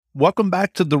Welcome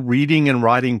back to the Reading and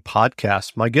Writing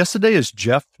Podcast. My guest today is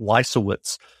Jeff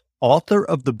Leisowitz, author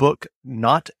of the book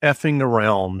Not Effing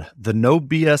Around, the No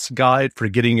BS Guide for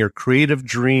Getting Your Creative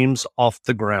Dreams Off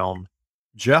the Ground.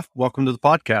 Jeff, welcome to the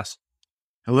podcast.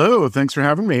 Hello, thanks for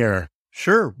having me here.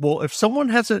 Sure. Well, if someone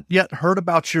hasn't yet heard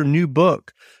about your new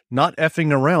book, Not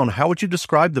Effing Around, how would you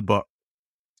describe the book?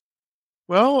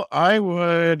 Well, I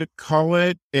would call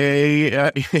it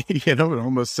it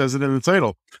almost says it in the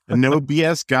title, a no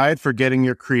BS guide for getting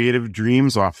your creative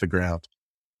dreams off the ground.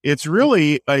 It's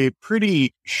really a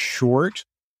pretty short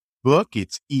book.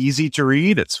 It's easy to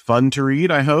read. It's fun to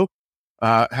read, I hope.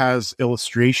 Has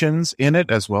illustrations in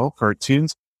it as well,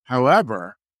 cartoons.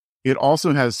 However, it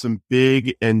also has some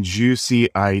big and juicy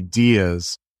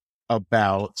ideas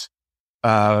about,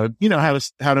 how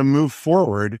to move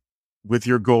forward with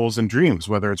your goals and dreams,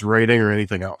 whether it's writing or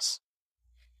anything else.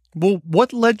 Well,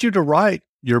 what led you to write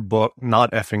your book,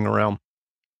 Not Effing Around?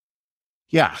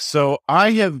 Yeah. So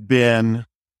I have been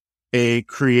a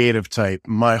creative type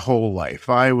my whole life.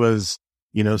 I was,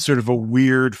 sort of a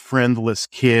weird, friendless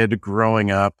kid growing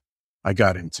up. I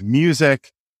got into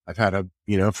music. I've had a,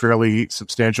 fairly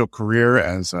substantial career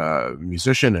as a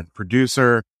musician and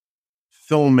producer,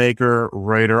 filmmaker,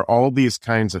 writer, all these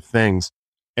kinds of things.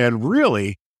 And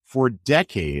really, for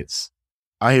decades,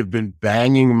 I have been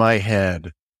banging my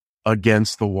head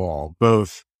against the wall,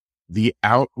 both the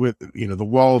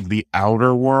wall of the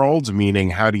outer world, meaning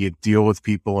how do you deal with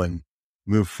people and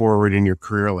move forward in your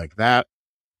career like that?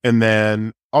 And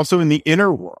then also in the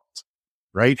inner world,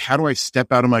 right? How do I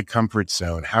step out of my comfort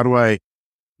zone? How do I,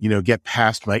 get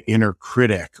past my inner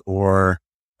critic or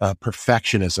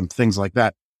perfectionism, things like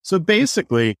that? So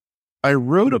basically, I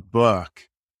wrote a book,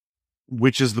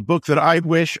 which is the book that I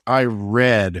wish I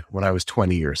read when I was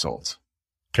 20 years old.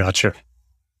 Gotcha.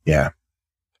 Yeah.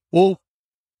 Well,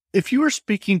 if you were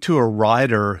speaking to a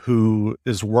writer who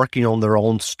is working on their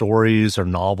own stories or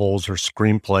novels or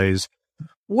screenplays,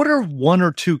 what are one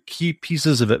or two key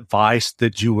pieces of advice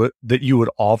that you would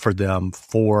offer them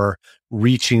for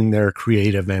reaching their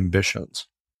creative ambitions?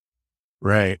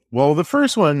 Right. Well, the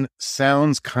first one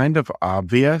sounds kind of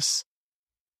obvious,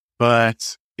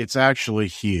 but it's actually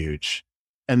huge.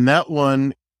 And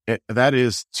that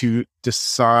is to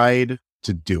decide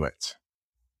to do it.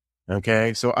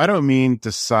 Okay. So I don't mean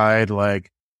decide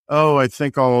like, oh, I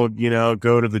think I'll,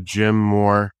 go to the gym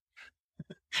more.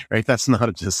 Right. That's not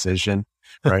a decision.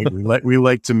 Right. we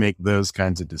like to make those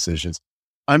kinds of decisions.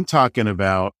 I'm talking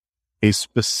about a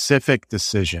specific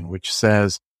decision, which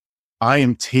says, I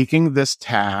am taking this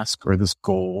task or this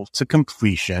goal to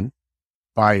completion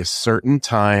by a certain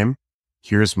time.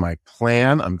 Here's my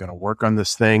plan. I'm going to work on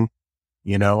this thing,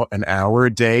 an hour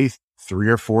a day, 3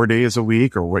 or 4 days a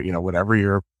week, or whatever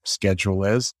your schedule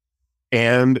is.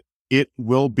 And it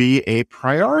will be a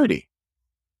priority,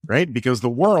 right? Because the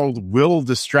world will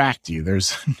distract you.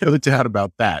 There's no doubt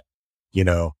about that.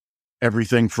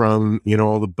 Everything from,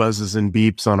 all the buzzes and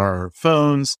beeps on our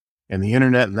phones and the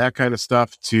internet and that kind of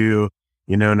stuff to,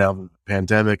 now the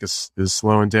pandemic is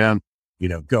slowing down,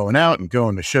 going out and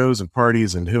going to shows and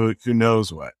parties and who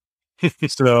knows what.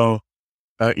 So,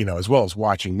 as well as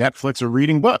watching Netflix or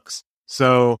reading books.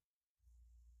 So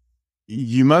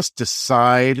you must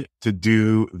decide to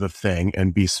do the thing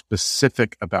and be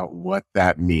specific about what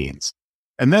that means.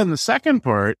 And then the second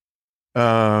part,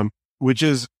 which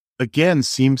is, again,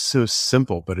 seems so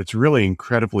simple, but it's really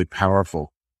incredibly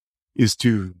powerful, is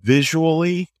to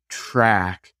visually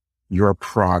track your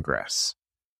progress.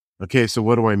 Okay, so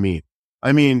what do I mean?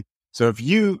 So if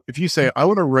you say, I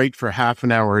want to write for half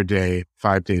an hour a day,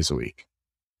 5 days a week,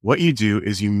 what you do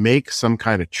is you make some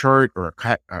kind of chart or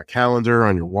a calendar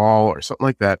on your wall or something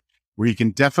like that, where you can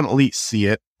definitely see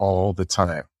it all the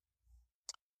time.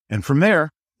 And from there,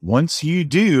 once you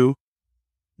do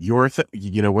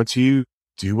once you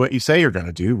do what you say you're going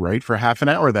to do, right, for half an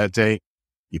hour that day,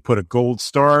 you put a gold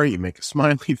star, you make a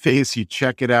smiley face, you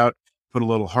check it out, put a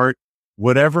little heart,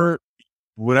 whatever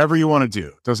you want to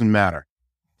do, doesn't matter.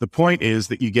 The point is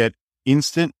that you get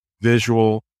instant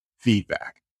visual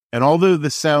feedback. And although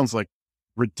this sounds like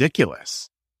ridiculous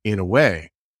in a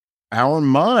way, our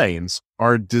minds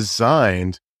are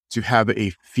designed to have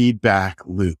a feedback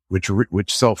loop, which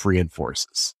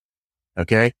self-reinforces.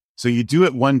 Okay. So you do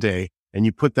it one day and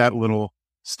you put that little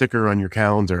sticker on your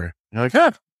calendar. You're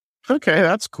like, okay,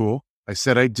 that's cool. I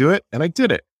said I'd do it and I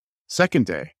did it. Second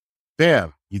day,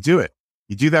 bam, you do it.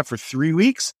 You do that for 3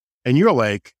 weeks and you're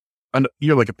like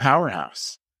a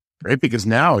powerhouse, right? Because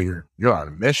now you're on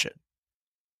a mission,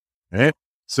 right?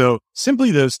 So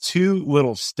simply those two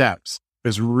little steps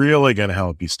is really going to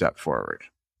help you step forward.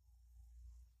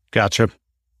 Gotcha.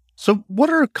 So, what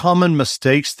are common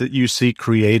mistakes that you see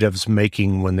creatives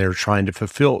making when they're trying to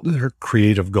fulfill their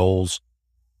creative goals?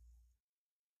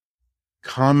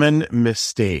 Common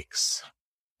mistakes.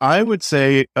 I would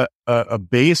say a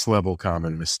base level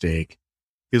common mistake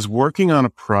is working on a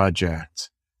project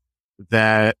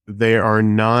that they are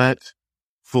not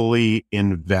fully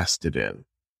invested in.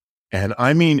 And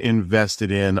I mean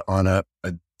invested in on a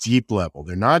deep level.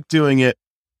 They're not doing it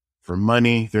for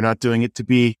money. They're not doing it to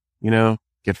be,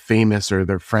 get famous or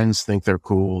their friends think they're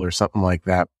cool or something like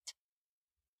that.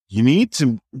 You need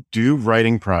to do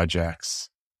writing projects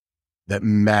that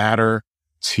matter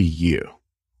to you,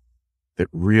 that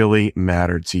really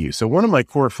matter to you. So one of my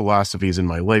core philosophies in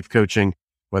my life coaching,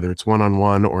 whether it's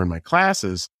one-on-one or in my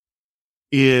classes,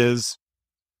 is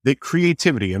that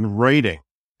creativity and writing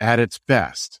at its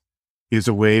best is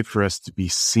a way for us to be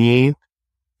seen,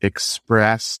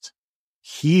 expressed,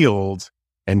 healed,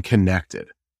 and connected.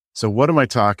 So what am I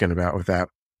talking about with that?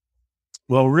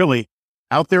 Well, really,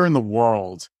 out there in the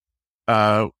world,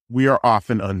 we are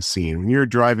often unseen. When you're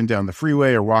driving down the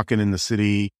freeway or walking in the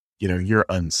city, you're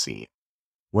unseen.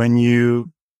 When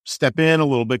you step in a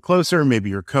little bit closer, maybe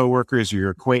your coworkers or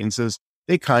your acquaintances,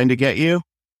 they kind of get you,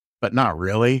 but not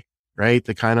really, right?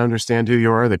 They kind of understand who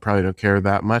you are. They probably don't care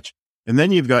that much. And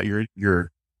then you've got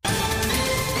your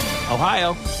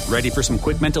Ohio, ready for some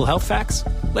quick mental health facts?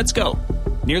 Let's go.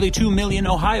 Nearly 2 million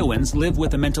Ohioans live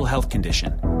with a mental health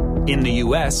condition. In the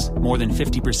U.S., more than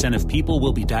 50% of people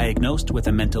will be diagnosed with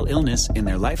a mental illness in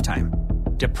their lifetime.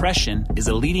 Depression is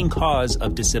a leading cause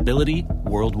of disability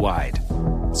worldwide.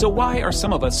 So why are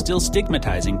some of us still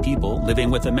stigmatizing people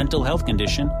living with a mental health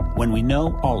condition when we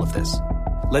know all of this?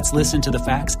 Let's listen to the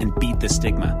facts and beat the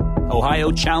stigma.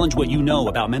 Ohio, challenge what you know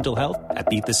about mental health at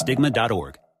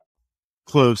beatthestigma.org.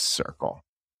 close circle.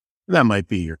 That might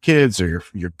be your kids or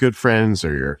your good friends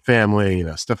or your family,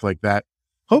 stuff like that.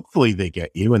 Hopefully they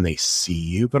get you and they see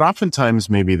you, but oftentimes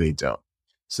maybe they don't.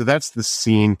 So that's the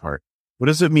seen part. What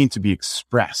does it mean to be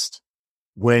expressed?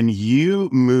 When you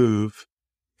move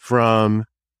from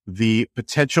the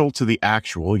potential to the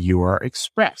actual, you are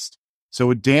expressed. So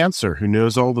a dancer who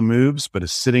knows all the moves but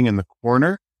is sitting in the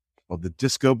corner while the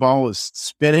disco ball is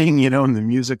spinning, and the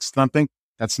music's thumping,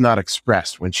 that's not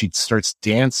expressed. When she starts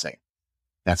dancing,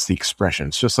 that's the expression.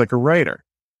 It's just like a writer.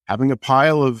 Having a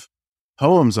pile of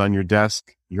poems on your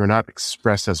desk, you're not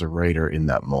expressed as a writer in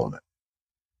that moment.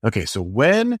 Okay, so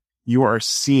when you are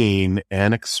seen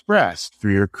and expressed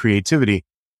through your creativity,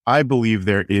 I believe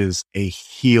there is a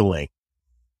healing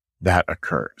that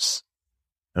occurs.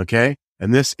 Okay?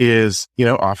 And this is,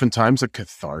 oftentimes a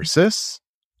catharsis,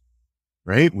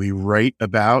 right? We write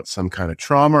about some kind of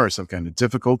trauma or some kind of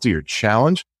difficulty or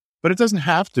challenge, but it doesn't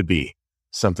have to be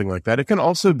something like that. It can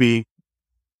also be,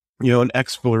 an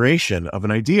exploration of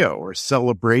an idea or a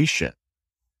celebration.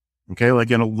 Okay,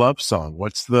 like in a love song,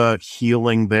 what's the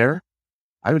healing there?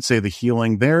 I would say the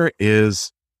healing there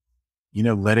is,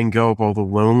 letting go of all the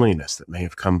loneliness that may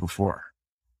have come before.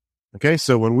 Okay,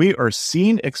 so when we are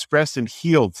seen, expressed, and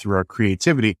healed through our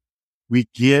creativity, we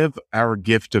give our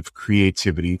gift of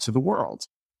creativity to the world.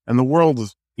 And the world,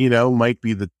 might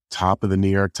be the top of the New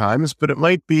York Times, but it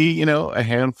might be, a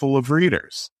handful of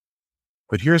readers.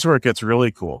 But here's where it gets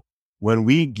really cool. When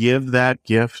we give that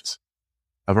gift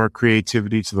of our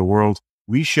creativity to the world,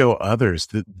 we show others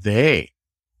that they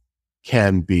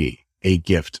can be a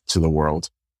gift to the world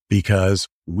because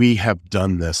we have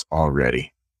done this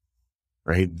already,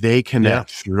 right? They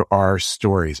connect through our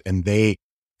stories and they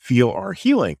feel our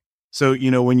healing. So,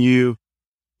 when you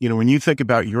think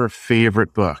about your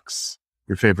favorite books,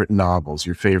 your favorite novels,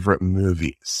 your favorite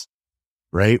movies,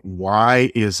 right?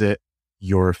 Why is it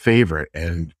your favorite?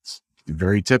 And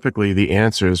very typically the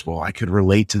answer is, well, I could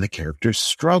relate to the character's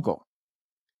struggle.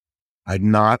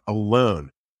 I'm not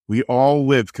alone. We all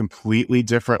live completely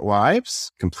different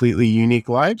lives, completely unique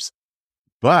lives,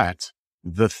 but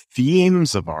the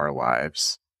themes of our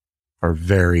lives are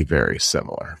very, very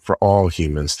similar for all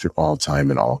humans through all time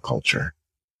and all culture.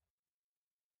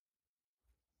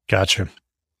 Gotcha.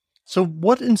 So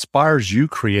what inspires you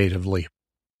creatively?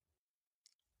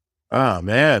 Oh,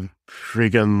 man.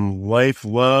 Freaking life,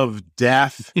 love,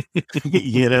 death,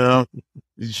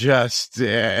 just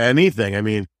anything. I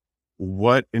mean,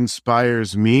 what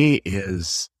inspires me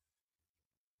is,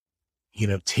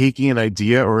 taking an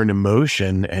idea or an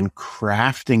emotion and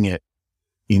crafting it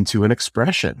into an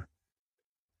expression,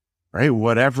 right?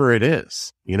 Whatever it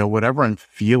is, whatever I'm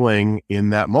feeling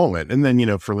in that moment. And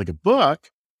then, for like a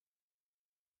book,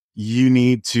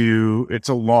 it's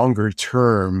a longer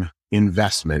term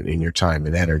investment in your time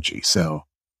and energy. So,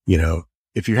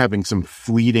 if you're having some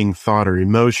fleeting thought or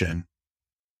emotion,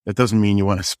 that doesn't mean you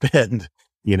want to spend,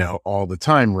 all the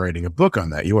time writing a book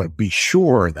on that. You want to be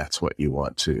sure that's what you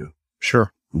want to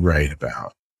write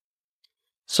about.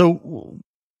 So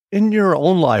in your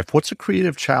own life, what's a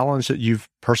creative challenge that you've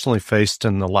personally faced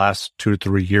in the last 2 to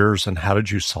 3 years, and how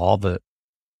did you solve it?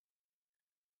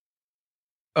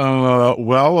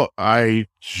 Well, I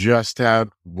just had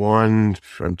one.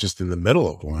 I'm just in the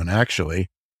middle of one, actually.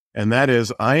 And that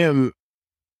is, I am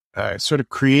sort of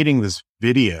creating this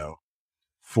video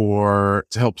to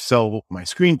help sell my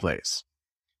screenplays.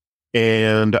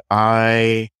 And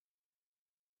I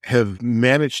have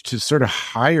managed to sort of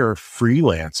hire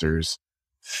freelancers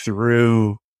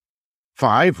through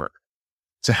Fiverr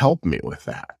to help me with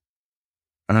that.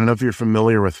 I don't know if you're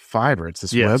familiar with Fiverr. It's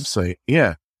this website.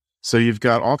 Yeah. So you've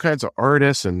got all kinds of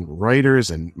artists and writers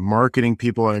and marketing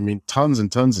people. I mean, tons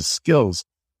and tons of skills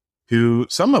who,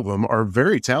 some of them are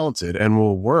very talented and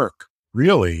will work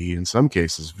really, in some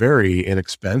cases, very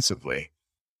inexpensively.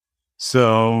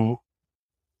 So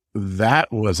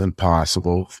that wasn't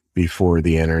possible before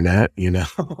the internet,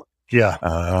 Yeah.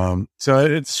 So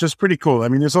it's just pretty cool. I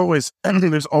mean, there's always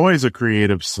a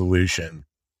creative solution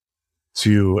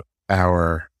to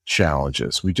our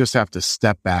challenges. We just have to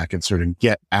step back and sort of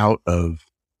get out of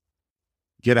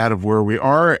where we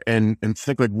are and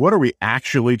think, like, what are we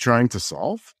actually trying to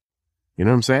solve? You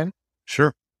know what I'm saying?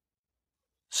 Sure.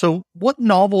 So what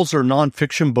novels or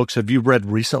nonfiction books have you read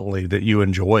recently that you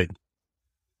enjoyed?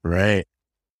 Right.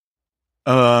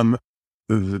 A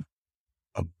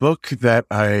book that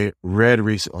I read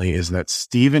recently is that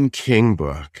Stephen King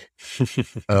book.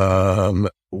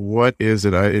 What is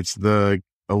it? It's the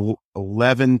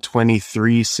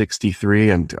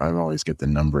 11/23/63. I always get the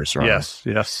numbers wrong.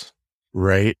 Yes.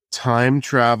 Right. Time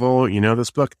travel. You know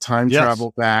this book? Time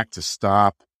travel back to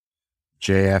stop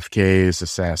JFK's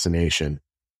assassination.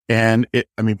 And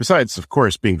besides, of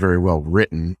course, being very well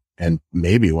written and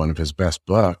maybe one of his best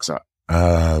books,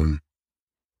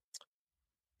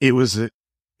 it was a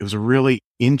really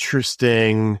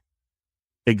interesting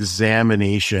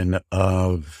examination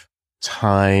of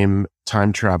time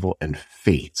travel and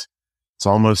fate. It's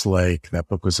almost like that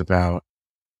book was about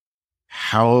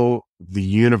how the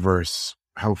universe,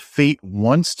 how fate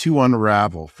wants to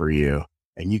unravel for you,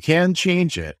 and you can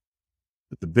change it.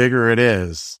 But the bigger it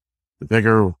is, the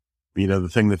bigger, the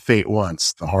thing that fate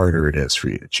wants, the harder it is for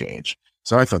you to change.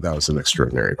 So I thought that was an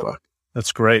extraordinary book.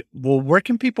 That's great. Well, where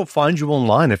can people find you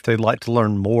online if they'd like to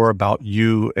learn more about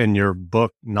you and your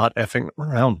book, Not Effing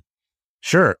Around?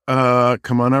 Sure.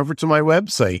 Come on over to my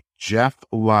website,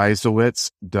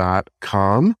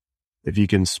 jeffleisowitz.com. If you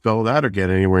can spell that or get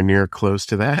anywhere near close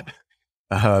to that,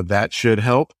 that should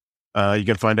help. You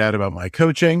can find out about my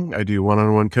coaching. I do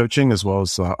one-on-one coaching as well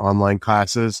as online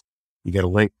classes. You get a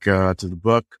link to the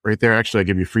book right there. Actually, I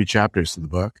give you free chapters to the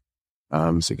book.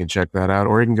 So you can check that out,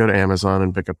 or you can go to Amazon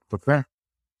and pick up the book there.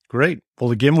 Great.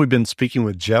 Well, again, we've been speaking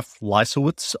with Jeff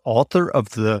Leisowitz, author of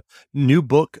the new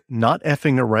book, Not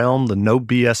Effing Around, the No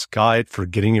BS Guide for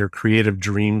Getting Your Creative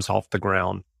Dreams Off the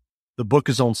Ground. The book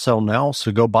is on sale now,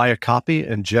 so go buy a copy.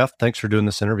 And Jeff, thanks for doing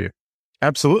this interview.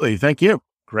 Absolutely. Thank you.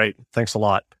 Great. Thanks a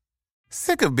lot.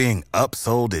 Sick of being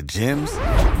upsold at gyms?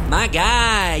 My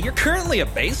guy, you're currently a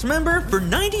base member? For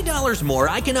 $90 more,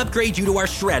 I can upgrade you to our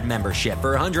Shred membership.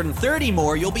 For $130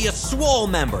 more, you'll be a Swole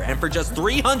member. And for just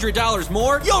 $300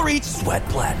 more, you'll reach Sweat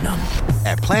Platinum.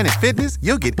 At Planet Fitness,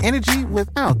 you'll get energy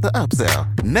without the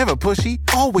upsell. Never pushy,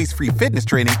 always free fitness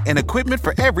training and equipment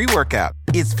for every workout.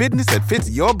 It's fitness that fits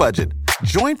your budget.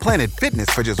 Join Planet Fitness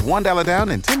for just $1 down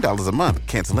and $10 a month.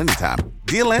 Cancel anytime.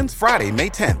 Deal ends Friday, May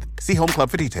 10th. See Home Club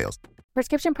for details.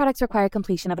 Prescription products require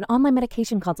completion of an online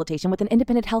medication consultation with an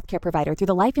independent healthcare provider through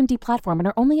the LifeMD platform and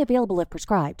are only available if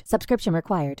prescribed. Subscription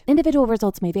required. Individual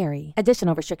results may vary.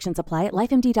 Additional restrictions apply at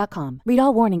lifemd.com. Read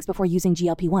all warnings before using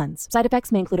GLP-1s. Side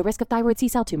effects may include a risk of thyroid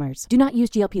C-cell tumors. Do not use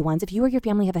GLP-1s if you or your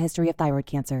family have a history of thyroid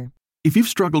cancer. If you've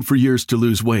struggled for years to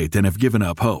lose weight and have given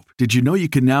up hope, did you know you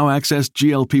can now access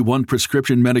GLP-1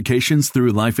 prescription medications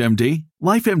through LifeMD?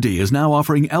 LifeMD is now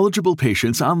offering eligible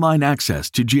patients online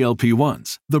access to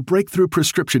GLP-1s, the breakthrough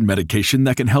prescription medication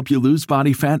that can help you lose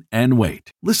body fat and weight.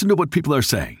 Listen to what people are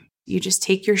saying. You just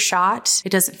take your shot.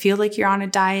 It doesn't feel like you're on a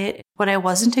diet. What I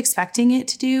wasn't expecting it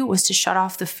to do was to shut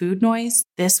off the food noise.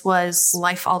 This was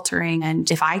life-altering, and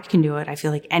if I can do it, I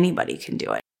feel like anybody can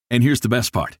do it. And here's the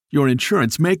best part. Your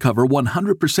insurance may cover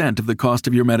 100% of the cost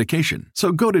of your medication.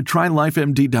 So go to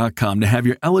TryLifeMD.com to have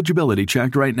your eligibility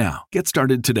checked right now. Get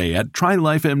started today at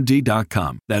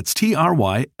TryLifeMD.com. That's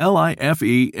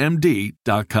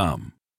TryLifeMD.com.